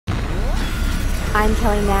I'm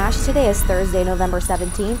Kelly Nash. Today is Thursday, November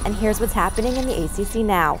 17th, and here's what's happening in the ACC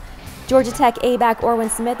now. Georgia Tech A-back Orwin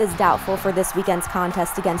Smith is doubtful for this weekend's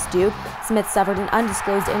contest against Duke. Smith suffered an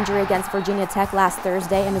undisclosed injury against Virginia Tech last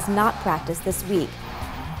Thursday and has not practiced this week.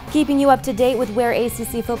 Keeping you up to date with where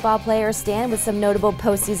ACC football players stand with some notable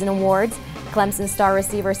postseason awards. Clemson star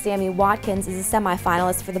receiver Sammy Watkins is a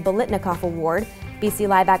semifinalist for the Biletnikoff Award. BC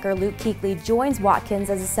linebacker Luke Kuechly joins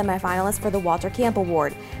Watkins as a semifinalist for the Walter Camp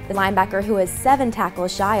Award. The linebacker, who is 7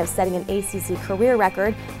 tackles shy of setting an ACC career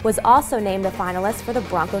record, was also named a finalist for the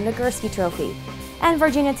Bronco Nagurski Trophy. And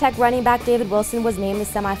Virginia Tech running back David Wilson was named the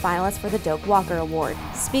semifinalist for the Doak Walker Award.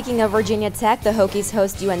 Speaking of Virginia Tech, the Hokies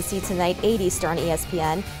host UNC tonight, 8 Eastern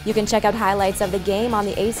ESPN. You can check out highlights of the game on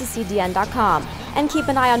the ACCDN.com. And keep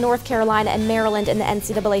an eye on North Carolina and Maryland in the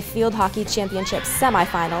NCAA Field Hockey Championship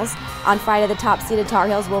semifinals. On Friday, the top-seeded Tar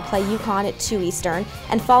Heels will play UConn at 2 Eastern.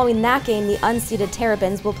 And following that game, the unseeded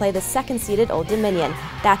Terrapins will play the second-seeded Old Dominion.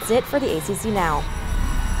 That's it for the ACC Now.